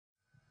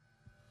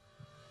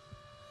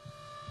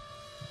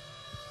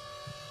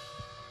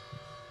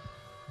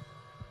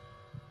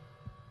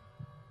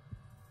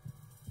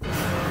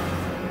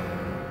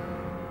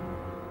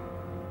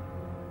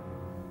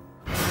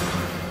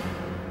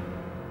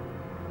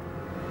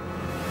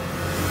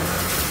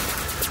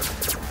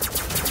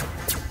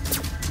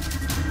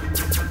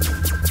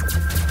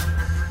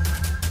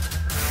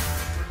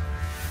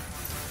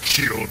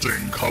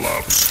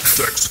collapse.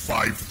 Decks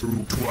 5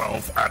 through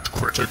 12 at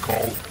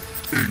critical.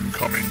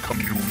 Incoming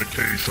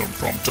communication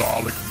from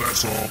Dalek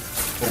vessel.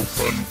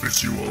 Open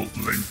visual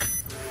link.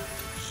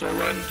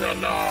 Surrender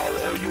now,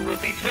 or you will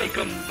be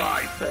taken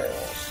by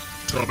force.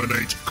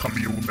 Terminate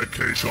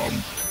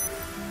communication.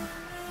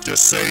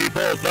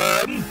 Disable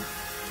them.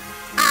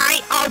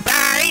 I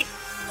obey!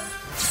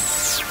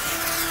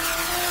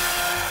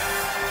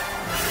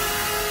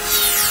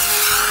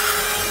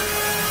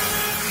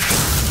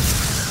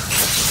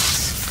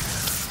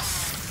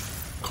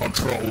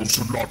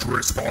 Controls not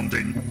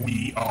responding.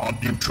 We are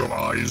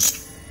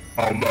neutralized.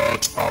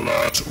 Alert,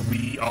 alert,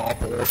 we are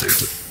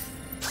boarded.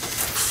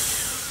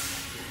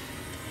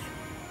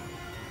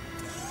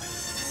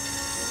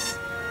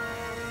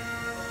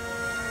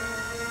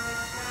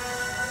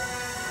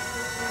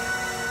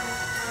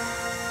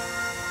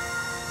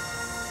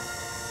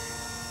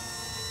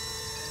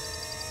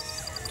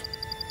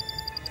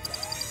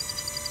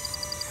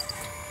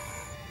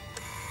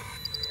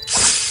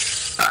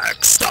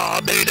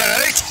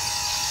 Exterminate!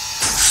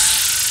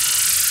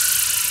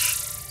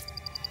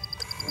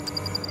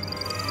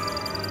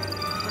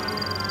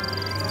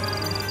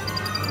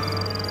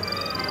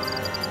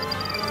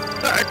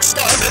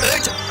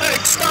 Exterminate!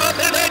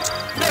 Exterminate!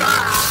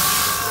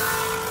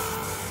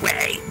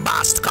 We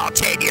must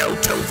continue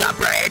to the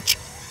bridge.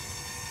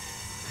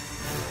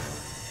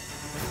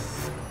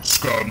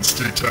 Scans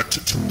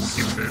detect 2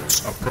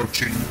 units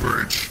approaching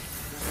bridge.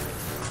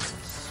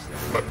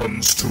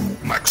 Weapons to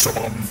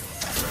maximum.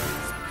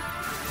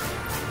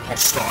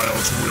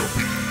 Hostiles will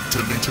be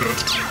deleted.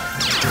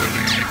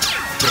 Delete.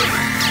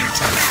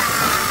 Delete.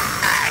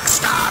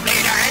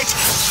 Exterminate!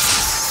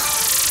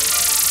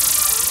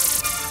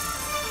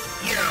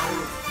 You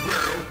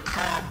will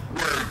come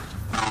with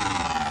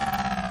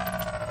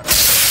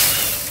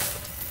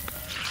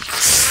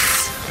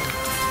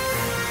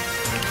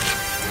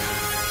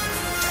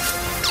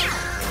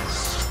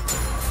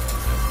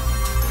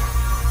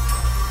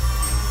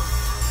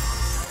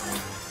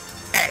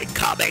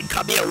incoming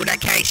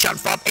communication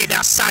from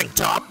Inner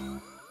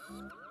Sanctum.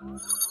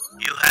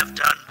 You have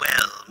done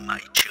well, my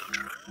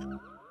children.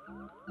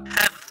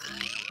 Have the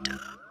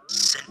leader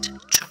sent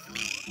to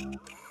me.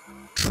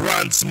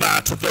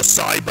 Transmat the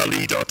cyber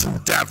leader to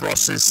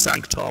Davros'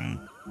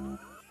 sanctum.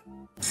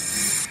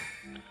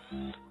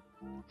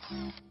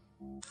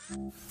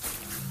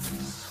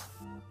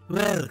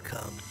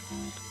 Welcome.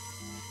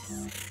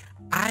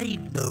 I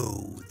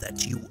know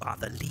that you are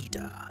the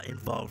leader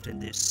involved in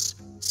this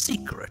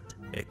secret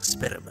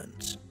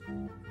experiment.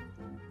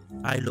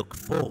 I look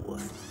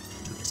forward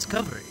to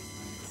discovering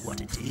what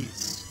it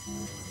is.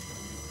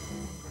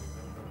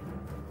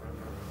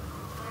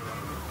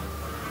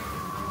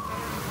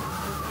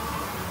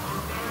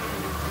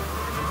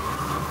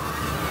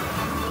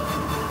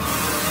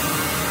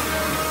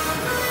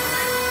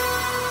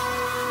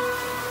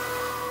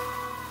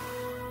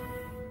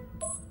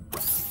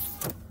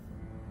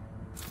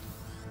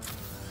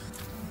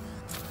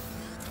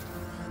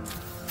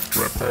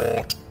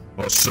 Report.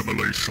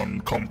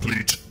 Assimilation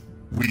complete.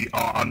 We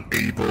are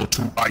unable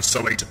to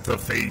isolate the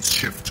phase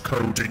shift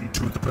coding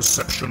to the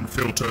perception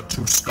filter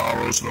to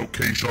Scaro's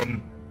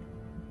location.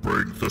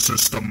 Bring the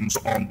systems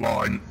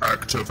online.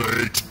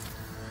 Activate.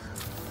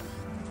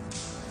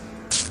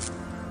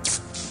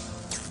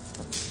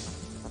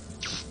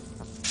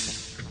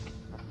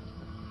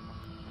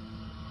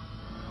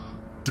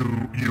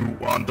 Do you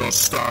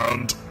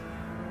understand?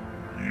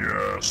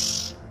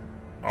 Yes,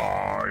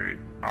 I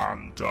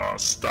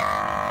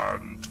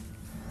understand.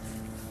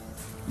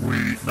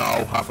 We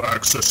now have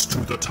access to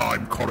the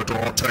time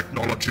corridor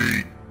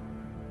technology.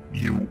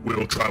 You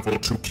will travel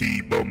to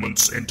key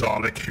moments in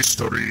Dalek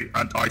history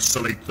and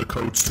isolate the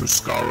codes to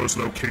Scaro's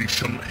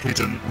location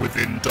hidden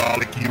within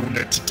Dalek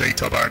unit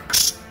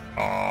databanks.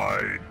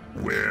 I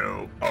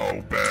will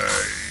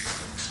obey.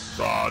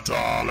 The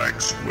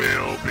Daleks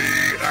will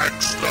be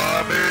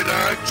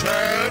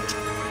exterminated!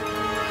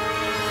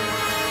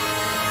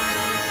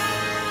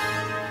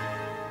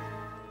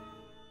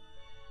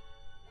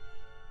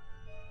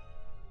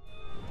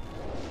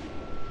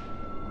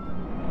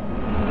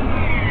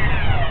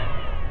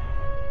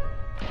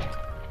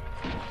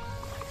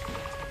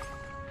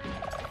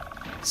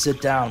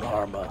 Sit down,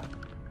 Arma.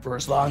 For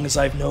as long as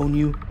I've known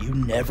you, you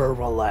never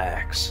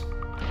relax.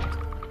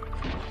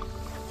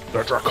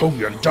 The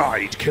Draconian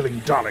died killing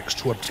Daleks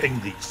to obtain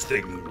these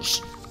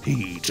things.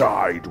 He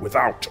died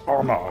without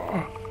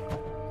honor.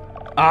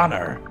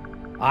 Honor?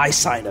 I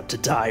signed up to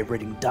die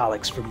ridding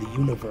Daleks from the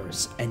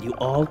universe, and you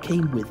all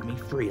came with me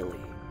freely.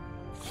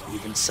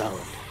 Even so.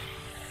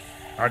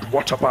 And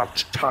what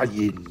about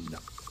Tyin?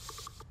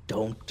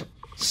 Don't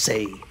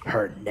say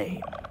her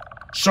name.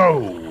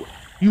 So,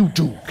 you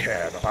do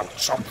care about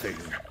something.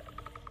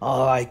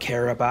 All I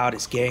care about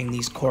is getting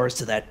these cores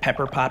to that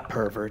pepperpot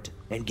pervert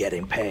and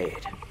getting paid.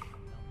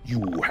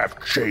 You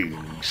have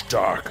changed,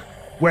 Doc.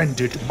 When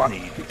did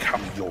money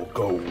become your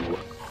goal?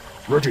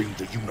 Ridding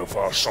the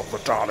universe of the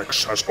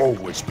Daleks has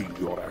always been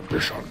your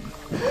ambition.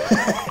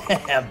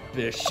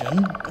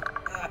 Ambition?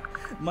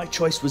 My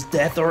choice was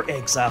death or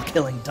exile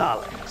killing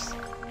Daleks.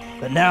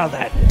 But now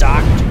that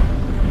doctor...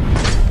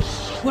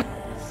 What?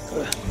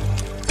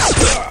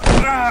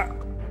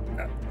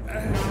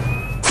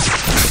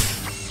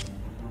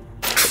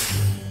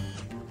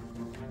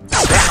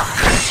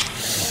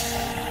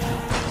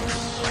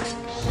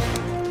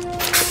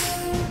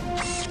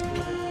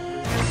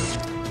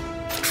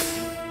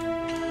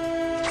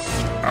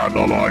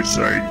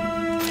 Analyzing.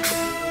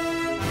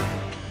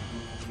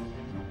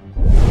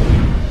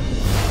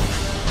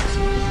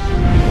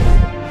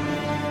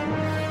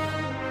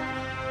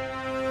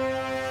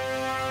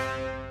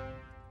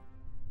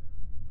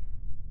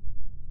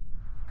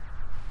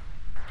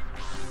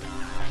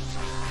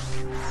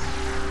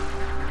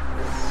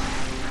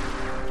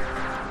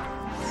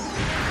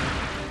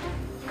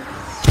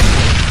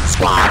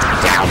 Squad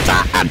Delta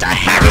under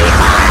heavy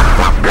fire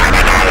from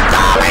renegade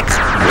Daleks.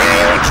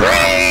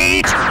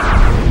 Retreat!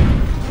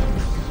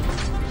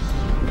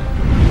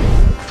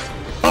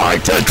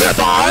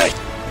 Identify!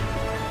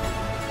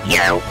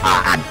 You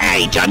are an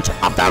agent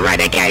of the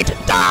renegade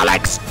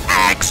Daleks.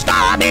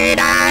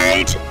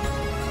 Exterminate!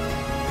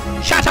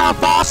 Shuttle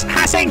Force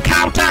has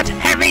encountered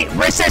heavy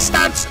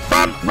resistance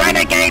from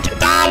renegade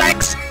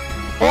Daleks.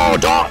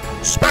 Order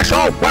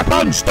special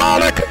weapons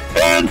Dalek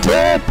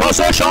into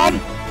position.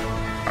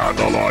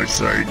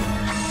 Analyzing.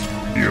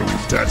 New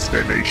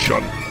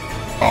destination.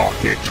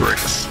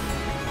 Architrix.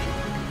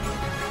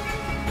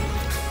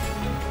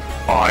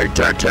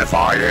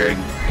 Identifying.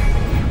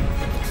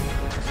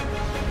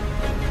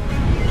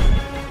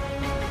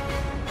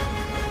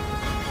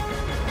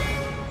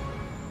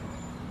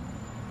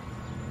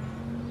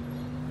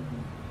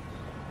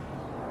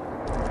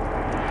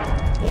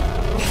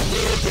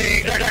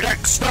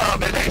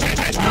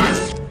 Exterminated.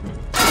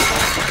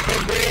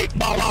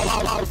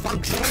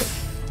 Malfunction.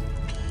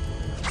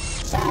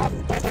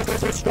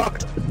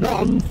 Self-destruct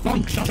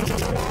non-functional.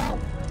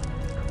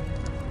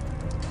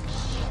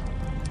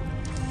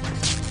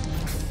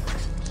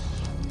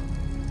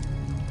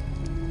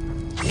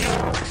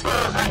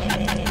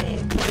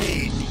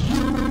 Clean.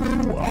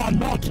 You are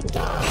not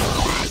dead.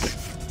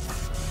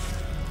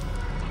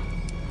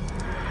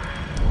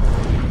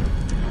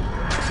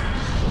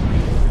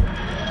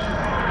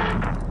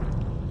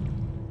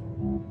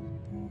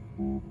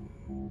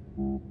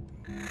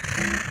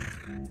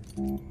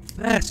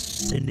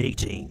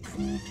 Fascinating.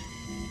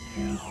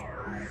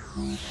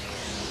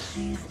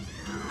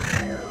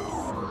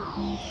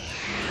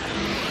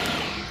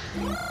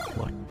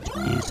 What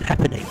is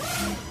happening?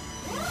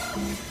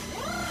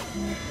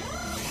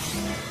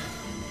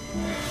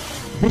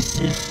 This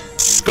is...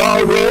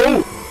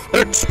 Scarrow!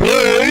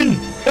 Explain!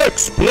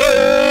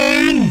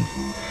 Explain!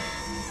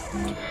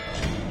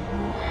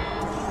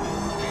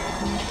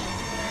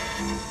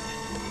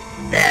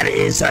 There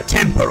is a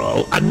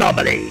temporal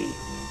anomaly.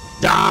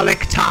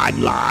 Dalek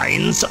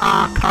timelines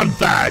are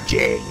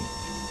converging.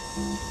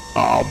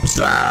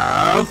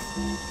 Observe.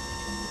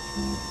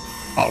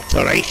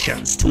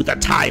 Alterations to the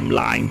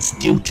timelines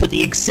due to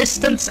the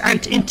existence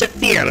and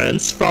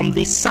interference from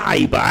the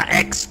cyber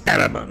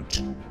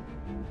experiment.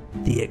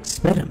 the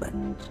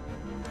experiment.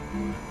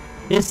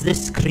 Is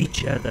this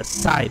creature the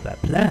cyber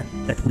plant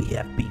that we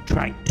have been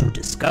trying to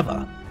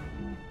discover?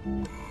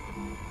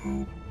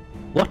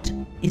 What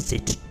is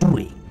it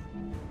doing?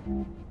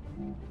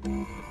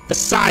 The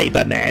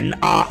Cybermen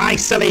are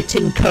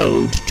isolating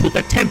code to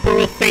the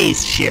temporal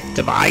phase shift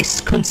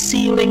device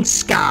concealing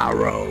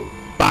Scarrow.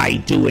 By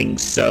doing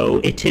so,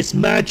 it is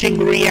merging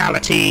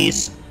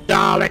realities.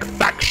 Dalek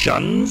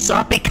factions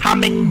are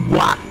becoming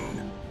one.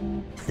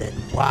 Then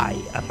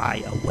why am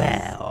I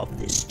aware of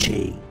this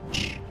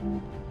change?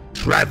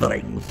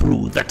 Traveling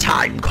through the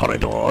time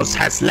corridors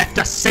has left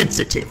us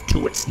sensitive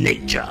to its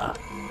nature.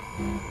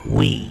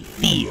 We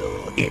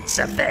feel its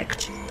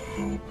effect.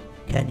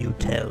 Can you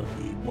tell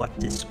me what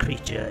this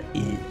creature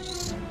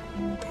is?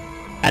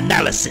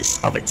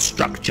 Analysis of its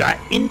structure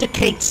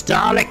indicates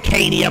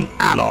Dalekanium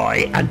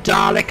alloy and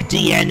Dalek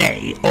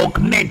DNA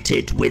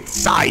augmented with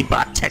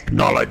cyber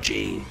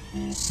technology.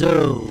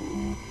 So,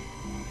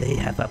 they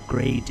have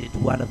upgraded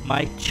one of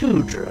my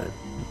children.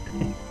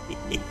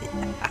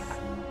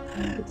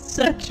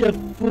 Such a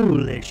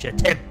foolish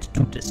attempt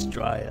to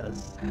destroy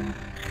us.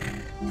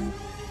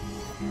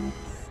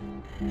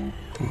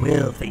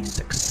 Will they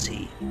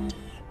succeed?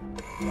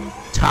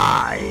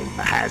 Time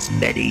has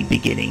many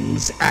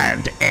beginnings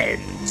and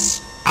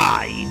ends.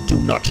 I do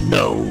not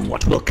know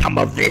what will come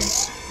of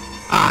this.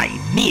 I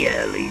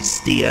merely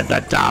steer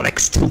the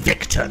Daleks to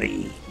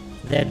victory.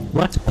 Then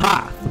what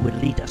path will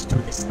lead us to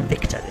this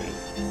victory?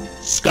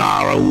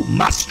 Scarrow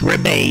must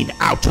remain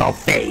out of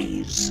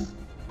phase.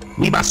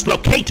 We must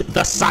locate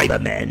the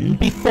Cybermen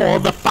before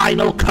the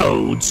final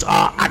codes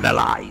are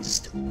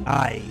analyzed.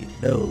 I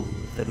know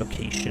the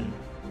location.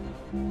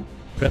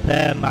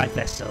 Prepare my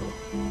vessel.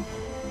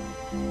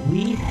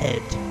 We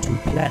head to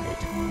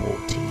planet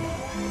 14.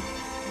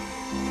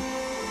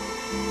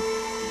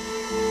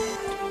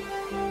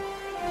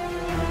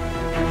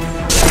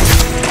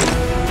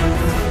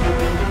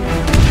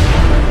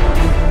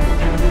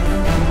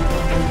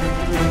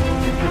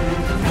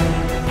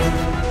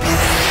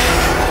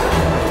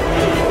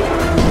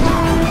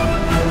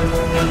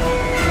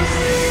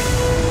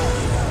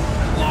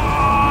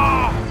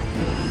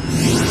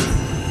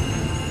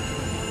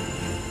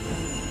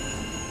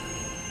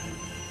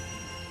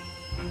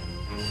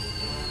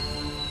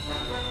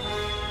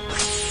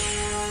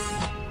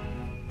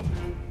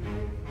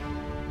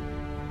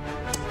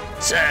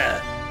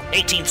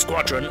 18th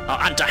Squadron are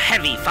under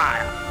heavy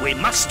fire. We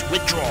must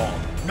withdraw.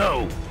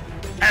 No.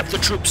 Have the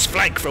troops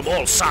flank from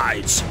all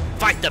sides.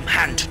 Fight them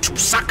hand to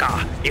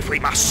succor if we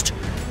must.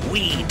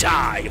 We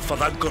die for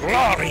the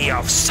glory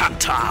of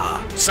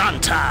Santa.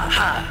 Santa,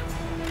 ha!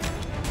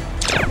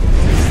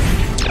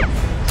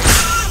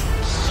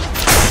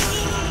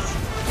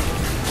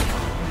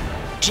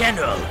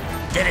 General,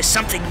 there is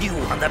something new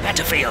on the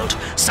battlefield.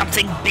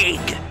 Something big.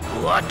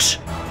 What?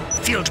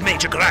 Field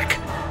Major Grack,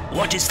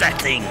 what is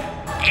that thing?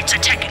 It's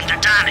attacking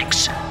the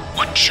Daleks.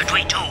 What should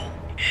we do?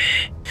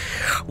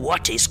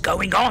 What is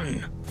going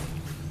on?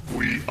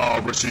 We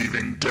are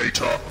receiving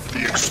data.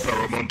 The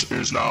experiment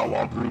is now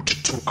en route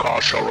to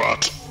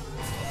Kasharat.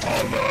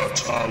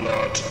 Alert,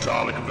 alert,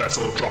 Dalek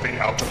vessel dropping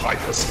out of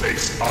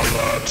hyperspace.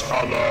 Alert,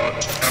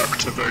 alert,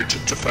 activate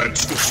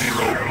defense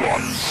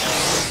 01.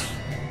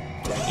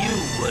 You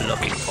were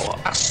looking for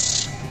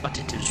us, but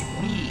it is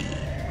we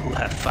who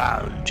have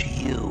found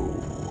you.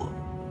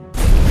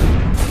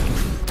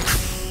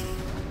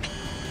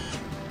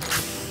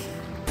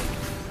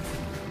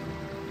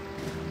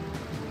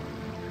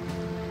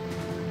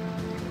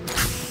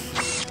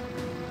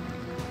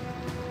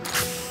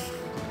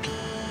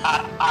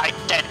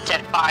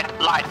 Identified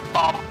life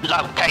form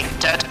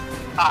located.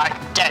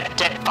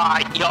 Identify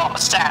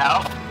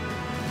yourself.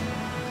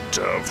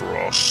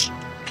 Davros.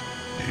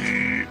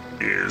 He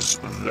is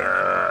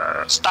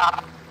there.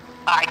 Stop.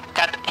 I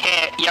can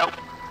hear you.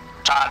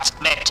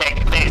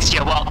 Transmitting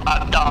visual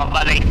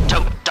anomaly to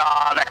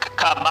Dalek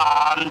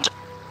Command.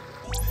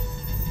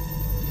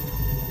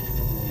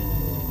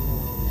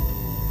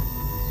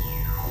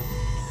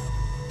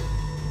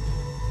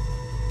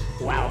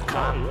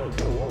 Welcome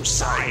to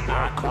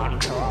Cyber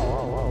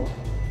Control.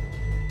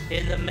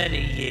 In the many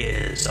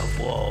years of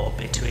war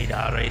between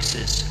our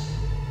races,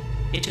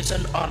 it is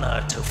an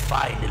honor to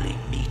finally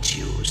meet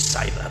you,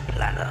 Cyber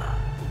Planner.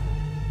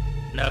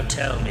 Now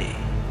tell me,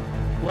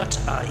 what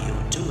are you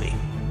doing,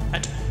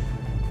 and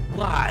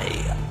why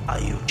are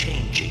you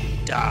changing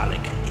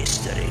Dalek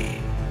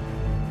history?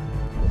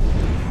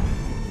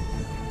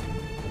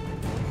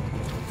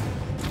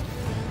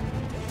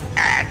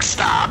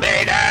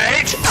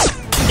 Exterminate!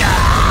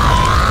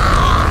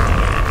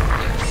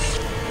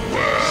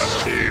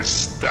 Where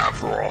is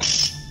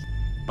Davros?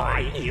 By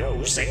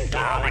using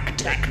Dalek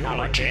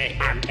technology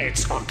and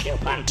its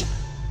occupant,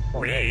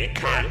 we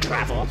can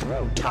travel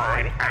through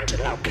time and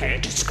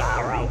locate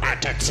Skaro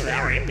at its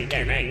very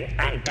beginning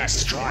and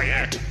destroy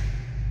it.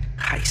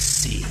 I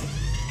see.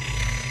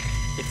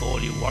 If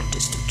all you want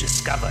is to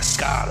discover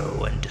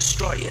Skaro and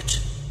destroy it,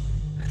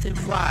 then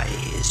why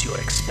is your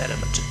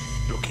experiment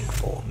looking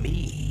for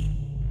me?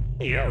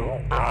 You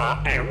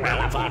are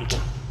irrelevant.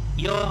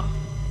 Your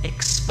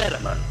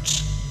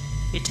experiment.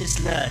 It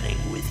is learning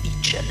with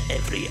each and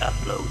every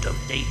upload of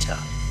data.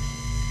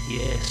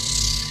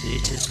 Yes,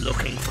 it is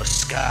looking for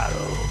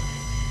Skaro,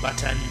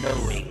 but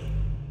unknowing,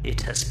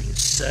 it has been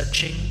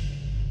searching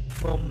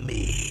for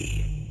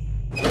me.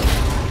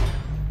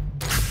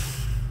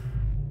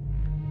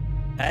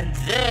 And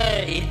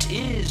there it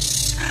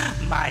is,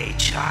 my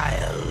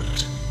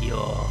child.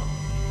 Your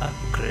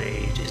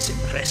upgrade is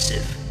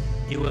impressive.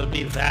 You will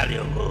be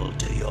valuable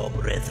to your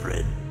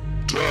brethren.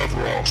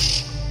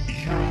 Davros,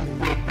 you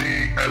will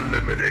be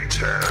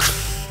eliminated.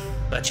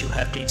 But you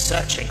have been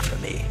searching for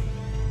me.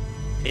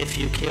 If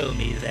you kill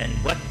me, then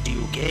what do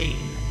you gain?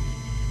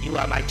 You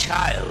are my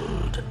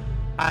child.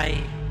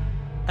 I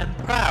am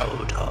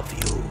proud of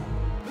you.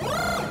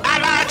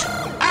 Alert!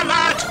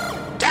 Alert!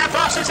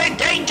 Davros is in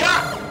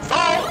danger!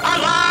 Full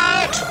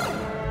alert!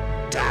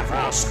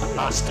 Davros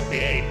must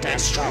be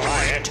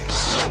destroyed.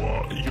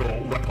 Lower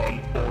your weapon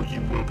or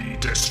you will be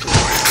destroyed.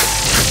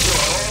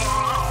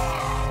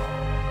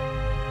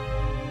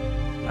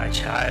 My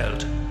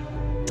child,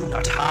 do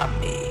not harm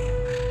me.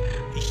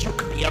 You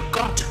can be a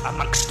god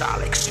amongst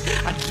Daleks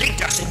and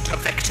lead us into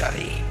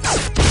victory.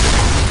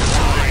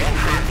 Why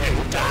have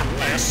you done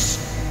this?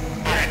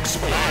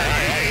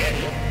 Explain!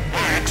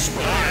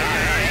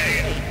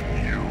 Explain!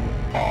 You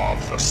are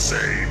the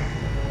same.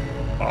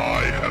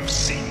 I have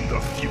seen the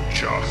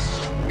future.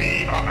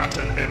 We are at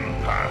an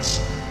impasse.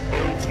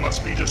 Both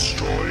must be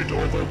destroyed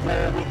or the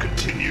war will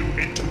continue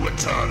into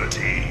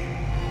eternity.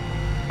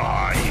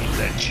 I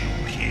led you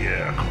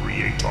here,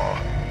 Creator.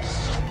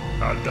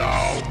 And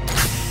now,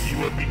 you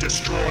will be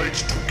destroyed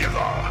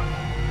together.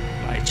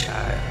 My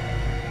child.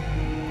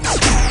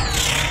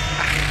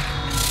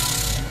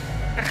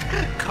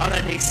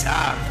 Colony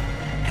Sam,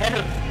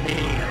 help me.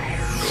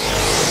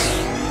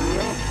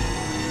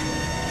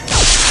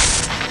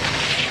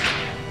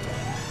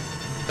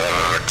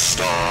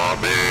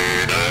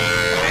 Exterminate!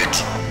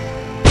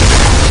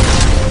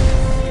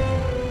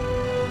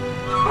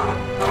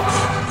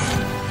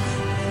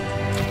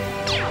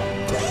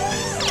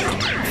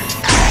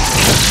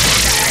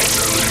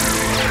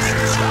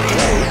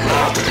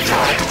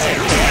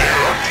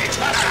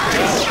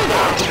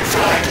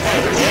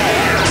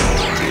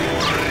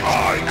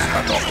 I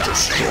cannot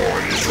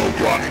destroy the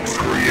one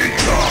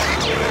creator.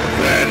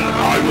 Then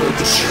I will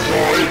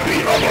destroy the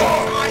other.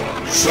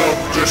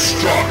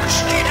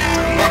 Self-destruct.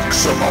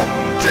 Maximum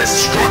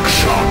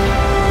destruction!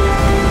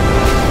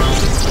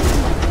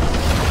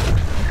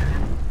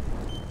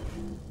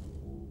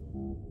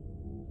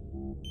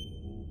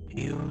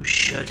 You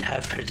should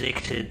have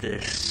predicted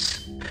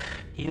this.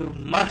 You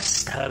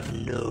must have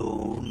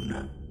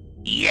known.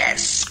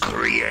 Yes,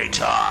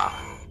 Creator.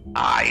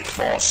 I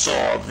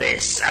foresaw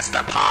this as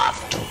the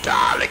path to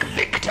Dalek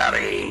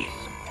victory.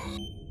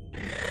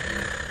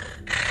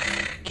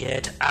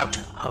 Get out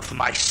of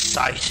my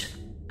sight.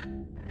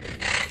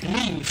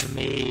 Leave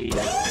me.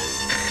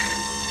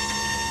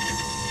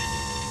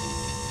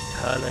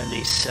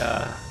 Colony,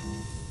 sir.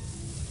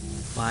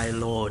 My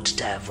Lord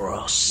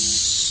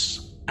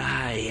Davros,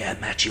 I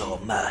am at your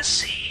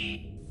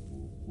mercy.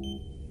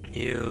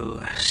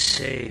 You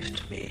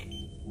saved me.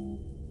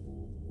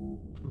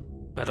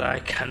 But I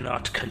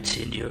cannot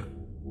continue.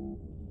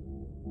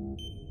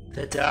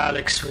 The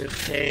Daleks will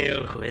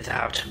fail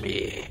without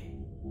me.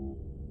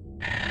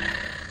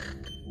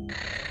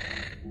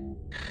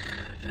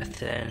 But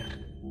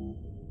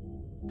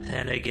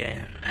then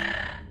again,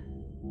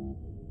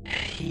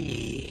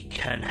 he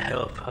can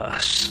help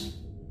us.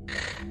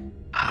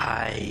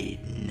 I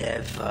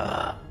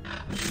never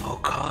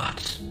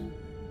forgot.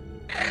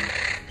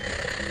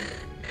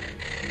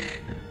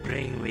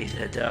 Bring me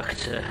the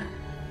doctor.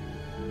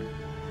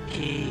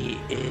 He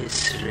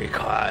is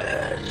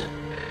required.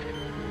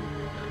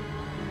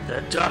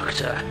 The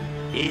doctor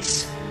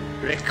is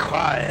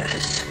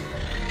required.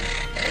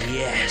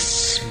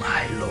 Yes,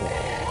 my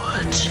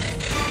lord.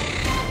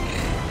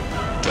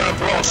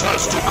 Davros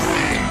has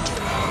decreed.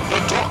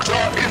 The doctor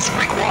is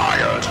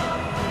required.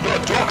 The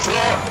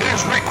doctor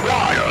is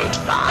required.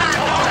 The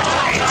doctor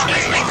is